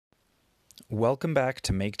Welcome back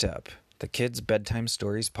to Maked Up, the Kids Bedtime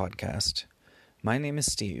Stories podcast. My name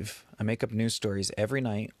is Steve. I make up news stories every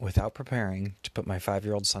night without preparing to put my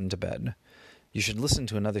 5-year-old son to bed. You should listen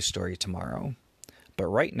to another story tomorrow. But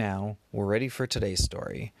right now, we're ready for today's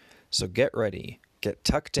story. So get ready, get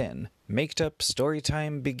tucked in, Maked Up story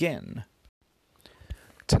time begin.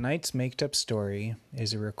 Tonight's Maked Up story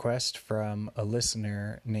is a request from a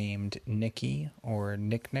listener named Nikki or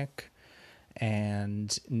Nick.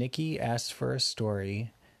 And Nikki asked for a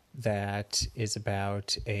story that is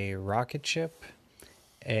about a rocket ship,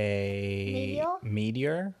 a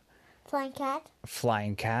meteor,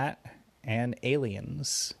 flying cat, and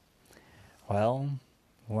aliens. Well,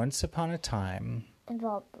 once upon a time... And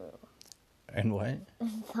all blue. And what?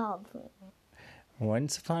 And all blue.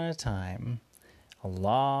 Once upon a time, a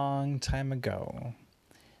long time ago,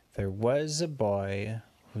 there was a boy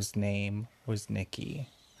whose name was Nicky.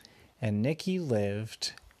 And Nicky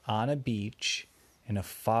lived on a beach in a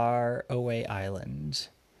far-away island.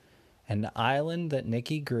 And the island that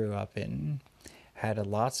Nicky grew up in had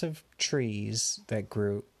lots of trees that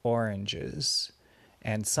grew oranges.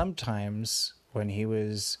 And sometimes when he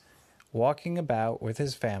was walking about with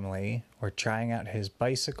his family or trying out his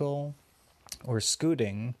bicycle or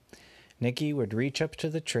scooting, Nicky would reach up to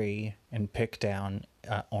the tree and pick down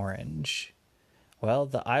an orange. Well,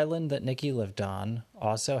 the island that Nicky lived on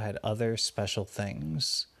also had other special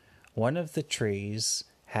things. One of the trees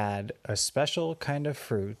had a special kind of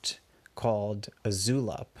fruit called a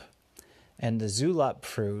zulap. And the zulap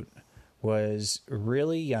fruit was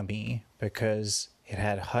really yummy because it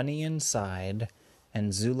had honey inside,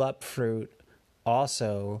 and zulap fruit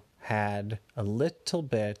also had a little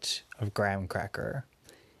bit of graham cracker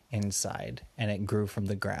inside, and it grew from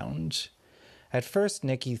the ground. At first,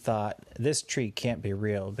 Nicky thought, this tree can't be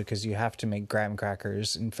real because you have to make graham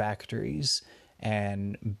crackers in factories,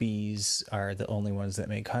 and bees are the only ones that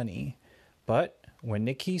make honey. But when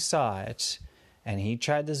Nicky saw it, and he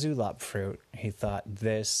tried the zulap fruit, he thought,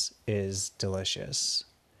 this is delicious.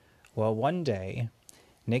 Well, one day,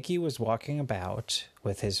 Nicky was walking about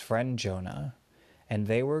with his friend Jonah, and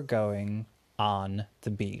they were going on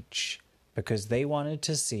the beach because they wanted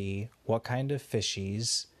to see what kind of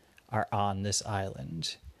fishies are on this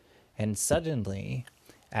island. And suddenly,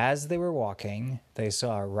 as they were walking, they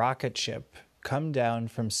saw a rocket ship come down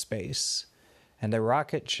from space. And the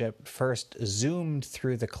rocket ship first zoomed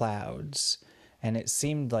through the clouds, and it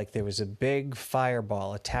seemed like there was a big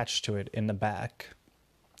fireball attached to it in the back.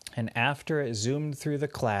 And after it zoomed through the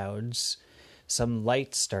clouds, some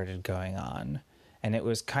lights started going on. And it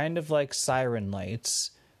was kind of like siren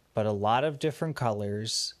lights, but a lot of different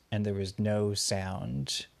colors, and there was no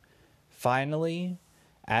sound. Finally,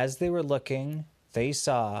 as they were looking, they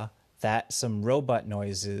saw that some robot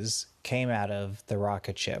noises came out of the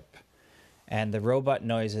rocket ship. And the robot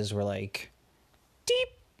noises were like, deep,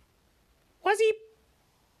 wazzy,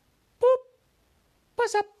 boop,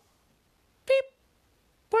 what's up, beep,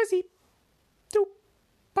 wazzy, doop,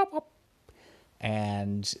 pop, pop.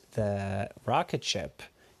 And the rocket ship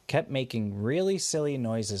kept making really silly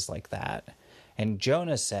noises like that. And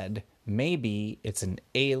Jonah said, maybe it's an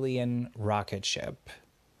alien rocket ship.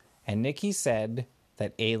 And Nicky said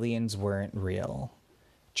that aliens weren't real.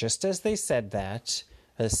 Just as they said that,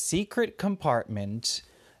 a secret compartment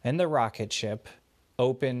in the rocket ship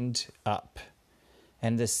opened up.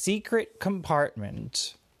 And the secret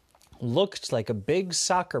compartment looked like a big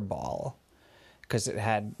soccer ball because it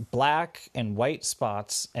had black and white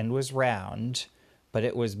spots and was round, but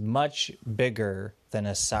it was much bigger than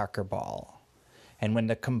a soccer ball. And when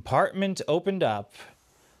the compartment opened up,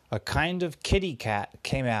 a kind of kitty cat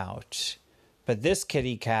came out. But this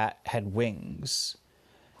kitty cat had wings.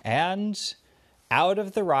 And out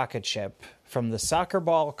of the rocket ship, from the soccer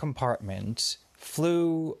ball compartment,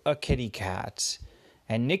 flew a kitty cat.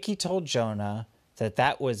 And Nicky told Jonah that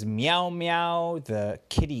that was Meow Meow the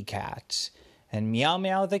kitty cat. And Meow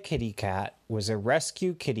Meow the kitty cat was a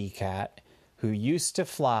rescue kitty cat who used to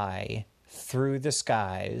fly through the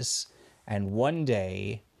skies. And one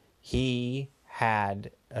day, he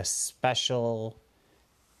had a special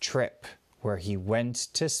trip where he went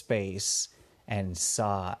to space and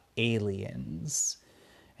saw aliens.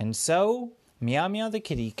 And so, Meow Meow the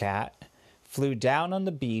kitty cat flew down on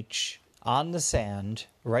the beach, on the sand,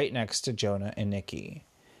 right next to Jonah and Nicky.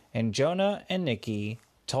 And Jonah and Nicky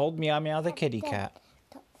told Meow Meow the kitty cat...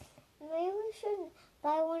 Maybe we should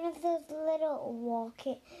buy one of those little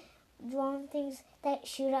drone things that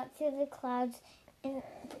shoot up through the clouds and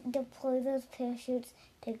deploy those parachutes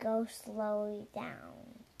to go slowly down.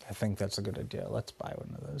 I think that's a good idea. Let's buy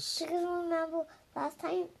one of those. Because remember, last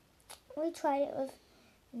time we tried it with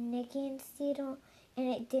Nikki and Cedar,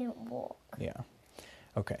 and it didn't work. Yeah.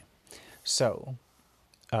 Okay. So,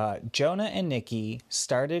 Jonah and Nikki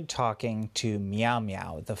started talking to Meow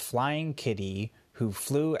Meow, the flying kitty who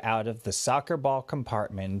flew out of the soccer ball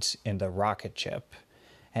compartment in the rocket ship.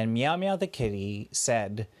 And Meow Meow the kitty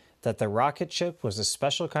said that the rocket ship was a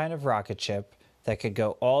special kind of rocket ship that could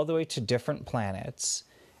go all the way to different planets,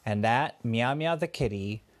 and that Meow Meow the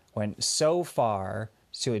kitty went so far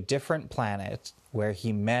to a different planet where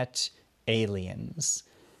he met aliens.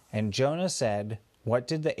 And Jonah said, what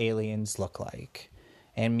did the aliens look like?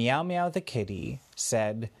 And Meow Meow the kitty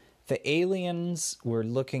said the aliens were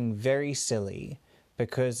looking very silly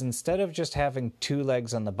because instead of just having 2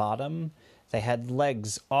 legs on the bottom, they had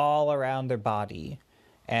legs all around their body.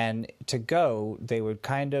 And to go, they would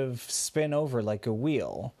kind of spin over like a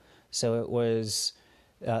wheel. So it was,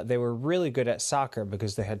 they were really good at soccer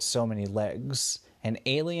because they had so many legs. And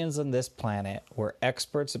aliens on this planet were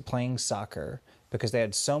experts at playing soccer because they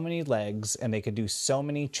had so many legs and they could do so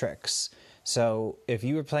many tricks. So if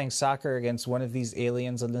you were playing soccer against one of these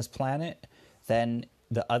aliens on this planet, then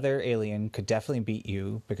the other alien could definitely beat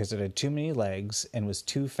you because it had too many legs and was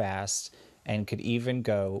too fast and could even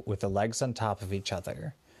go with the legs on top of each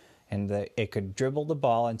other. And it could dribble the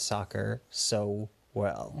ball in soccer so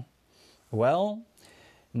well. Well,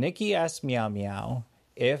 Nikki asked Meow Meow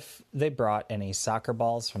if they brought any soccer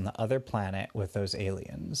balls from the other planet with those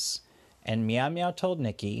aliens. And Meow Meow told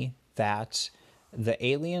Nikki that the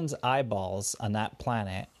aliens' eyeballs on that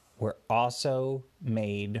planet were also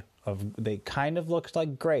made of, they kind of looked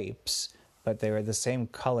like grapes, but they were the same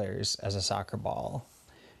colors as a soccer ball.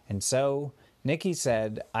 And so Nikki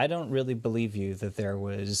said, I don't really believe you that there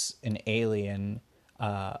was an alien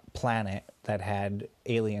planet that had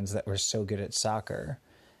aliens that were so good at soccer.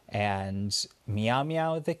 And Meow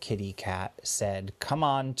Meow the kitty cat said, come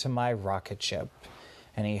on to my rocket ship.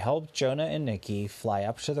 And he helped Jonah and Nikki fly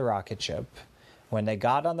up to the rocket ship. When they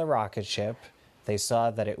got on the rocket ship, they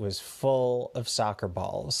saw that it was full of soccer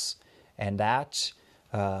balls. And that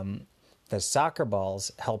the soccer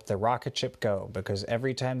balls helped the rocket ship go because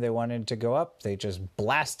every time they wanted to go up, they just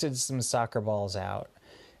blasted some soccer balls out.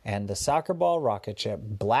 And the soccer ball rocket ship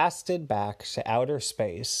blasted back to outer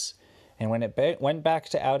space. And when it went back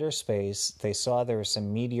to outer space, they saw there were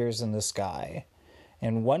some meteors in the sky.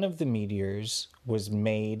 And one of the meteors was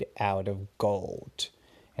made out of gold.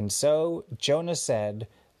 And so Jonah said,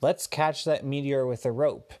 let's catch that meteor with a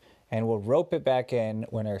rope, and we'll rope it back in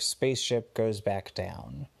when our spaceship goes back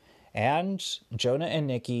down. And Jonah and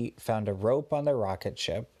Nikki found a rope on the rocket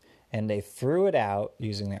ship, and they threw it out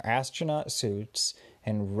using their astronaut suits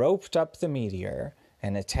and roped up the meteor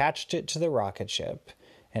and attached it to the rocket ship.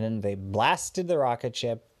 And then they blasted the rocket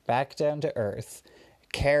ship back down to Earth,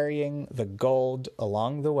 carrying the gold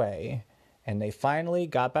along the way. And they finally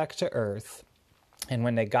got back to Earth. And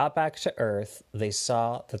when they got back to Earth, they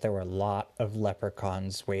saw that there were a lot of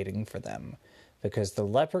leprechauns waiting for them. Because the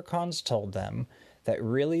leprechauns told them that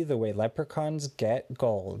really the way leprechauns get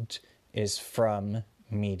gold is from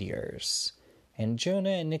meteors. And Jonah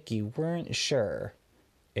and Nikki weren't sure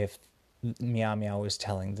if Meow Meow was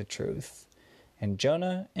telling the truth. And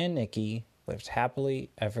Jonah and Nikki lived happily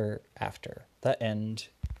ever after. The end.